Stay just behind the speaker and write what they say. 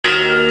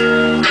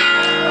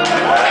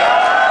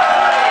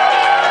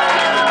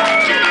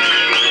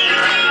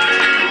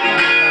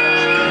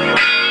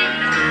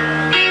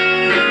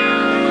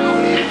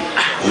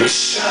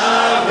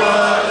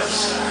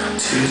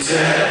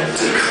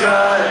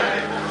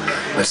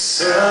a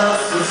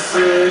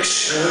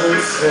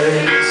self-affliction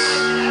face.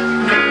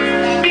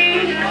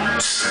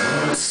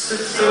 Stones to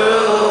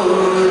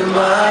throw at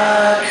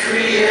my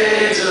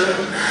creator,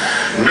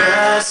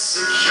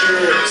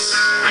 masochists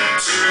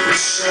to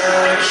wish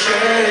I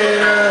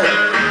cater.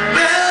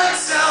 They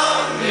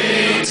don't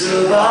need to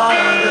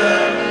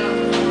bother,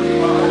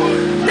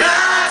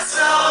 they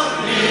don't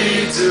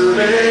need to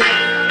make.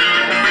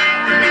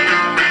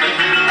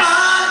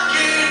 I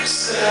keep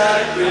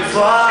stepping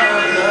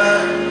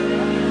farther.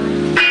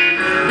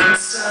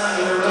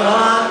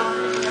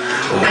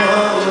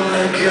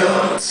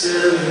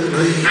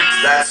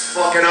 That's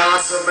fucking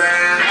awesome,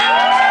 man.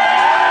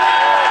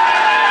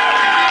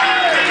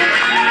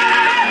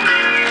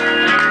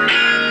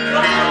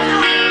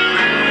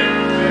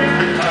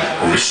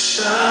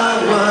 Wish I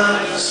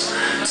was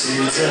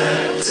too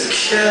dead to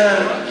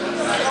care,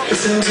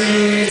 if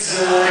indeed I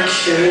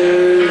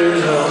cared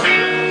at all.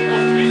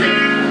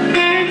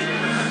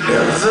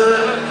 Never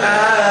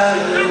had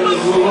a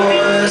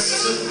voice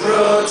to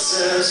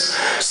protest,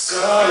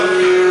 saw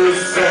you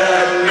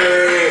fed me.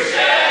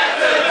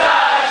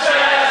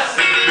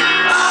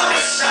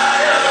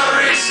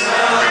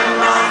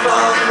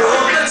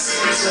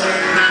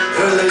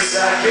 I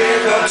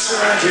gave up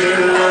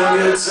trying, one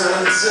good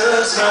time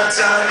deserves my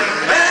time.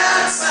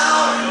 And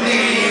don't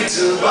need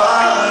to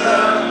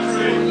bother,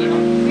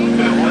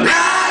 I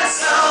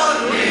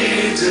don't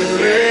need to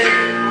wait.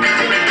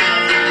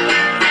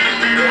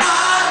 I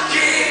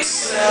keep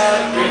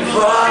stepping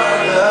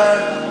farther,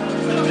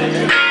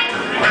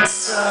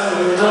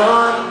 silent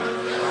on,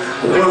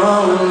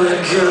 won't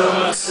let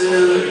go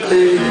till it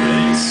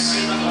bleeds.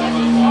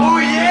 Oh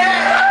yeah!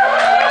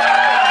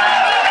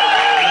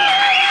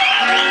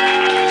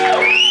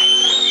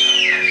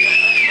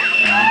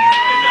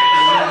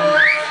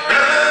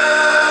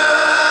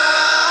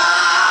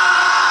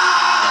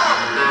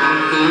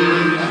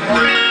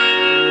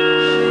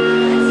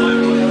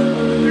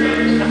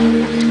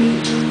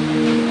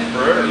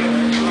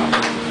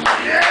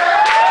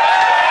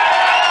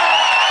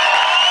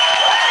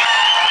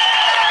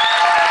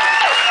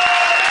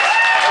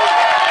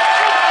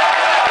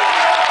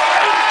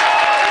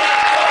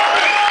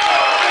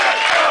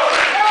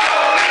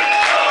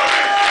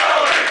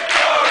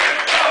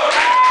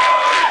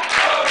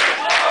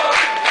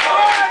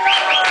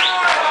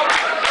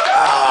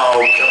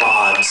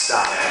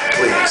 Stop.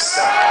 Please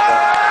stop.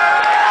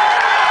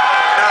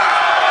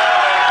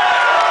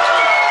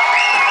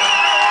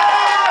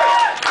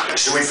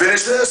 Should we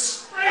finish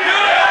this?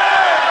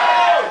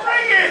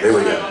 Here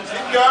we go.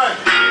 Keep going.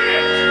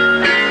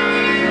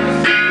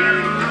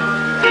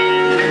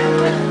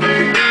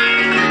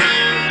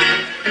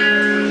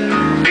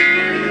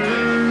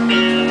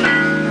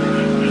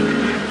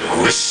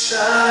 Wish I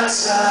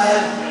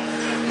died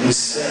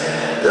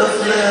instead of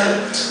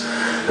lived.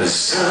 A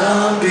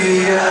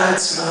zombie at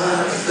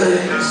my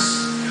face,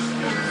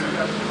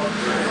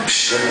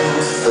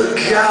 shelf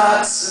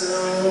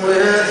forgotten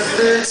with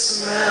its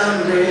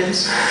memories,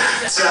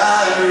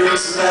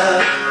 diaries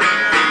left,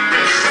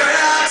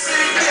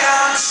 crazy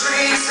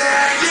countries,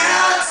 and you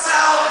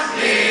don't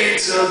need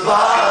to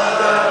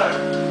bother,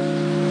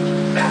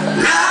 I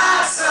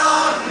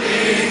don't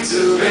need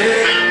to be.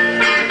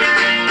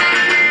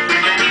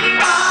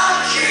 I'll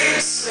keep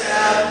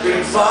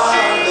stepping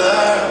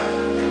farther.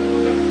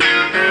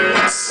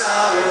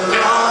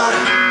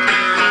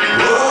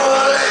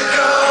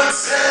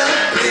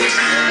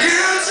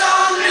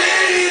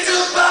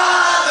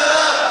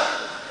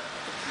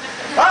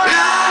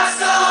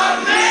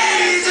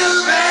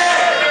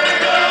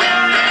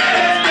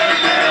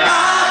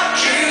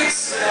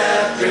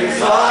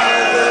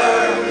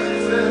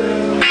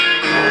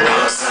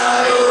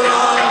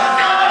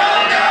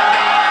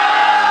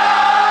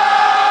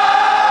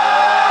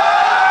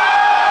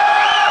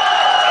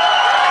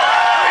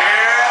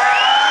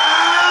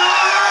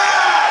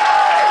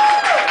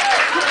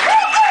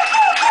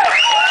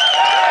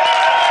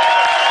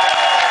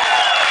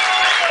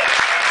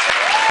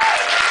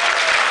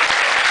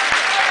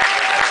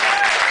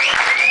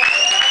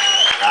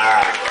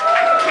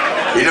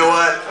 You know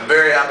what? I'm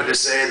very happy to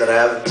say that I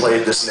haven't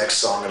played this next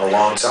song in a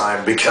long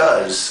time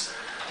because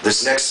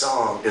this next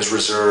song is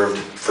reserved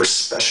for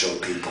special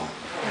people. And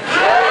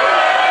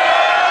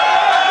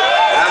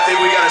I think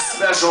we got a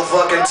special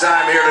fucking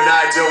time here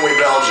tonight, don't we,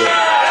 Belgium?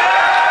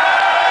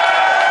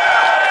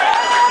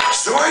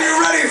 So are you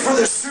ready for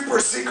this super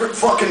secret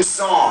fucking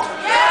song?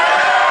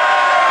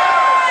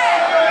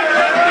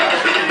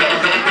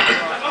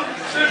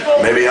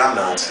 Maybe I'm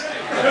not.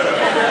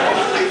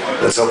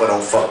 Let's hope I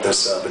don't fuck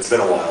this up. It's been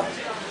a while.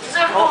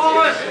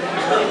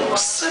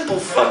 Simple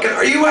fucking...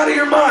 Are you out of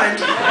your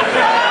mind?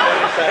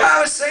 I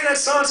was saying that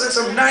song since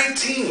I'm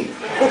 19.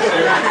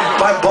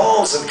 My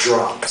balls have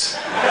dropped.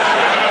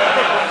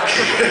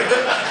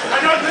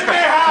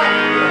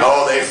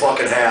 Oh, they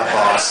fucking have,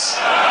 boss.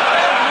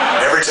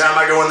 Every time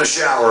I go in the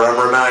shower, I'm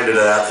reminded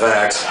of that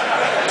fact.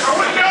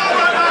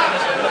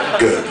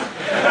 Good.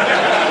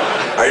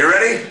 Are you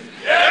ready?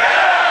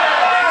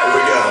 Yeah! Here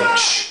we go.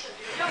 Shh.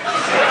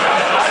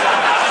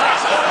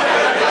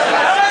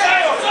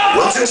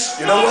 We'll do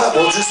just, you know what?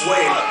 We'll just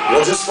wait.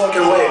 We'll just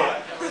fucking wait.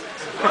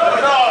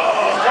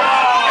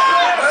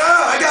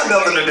 I got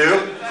nothing to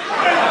do.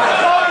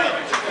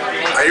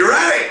 Are you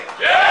ready?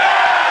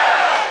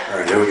 Yeah! All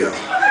right, here we go.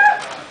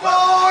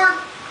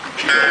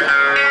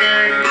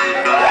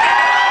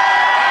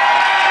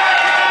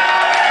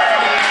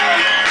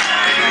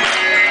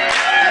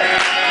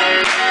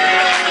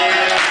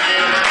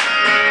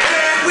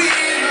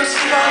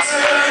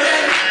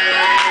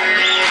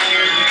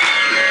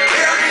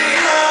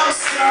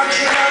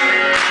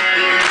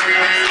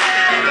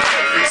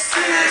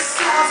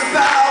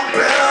 About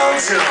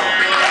Belgium.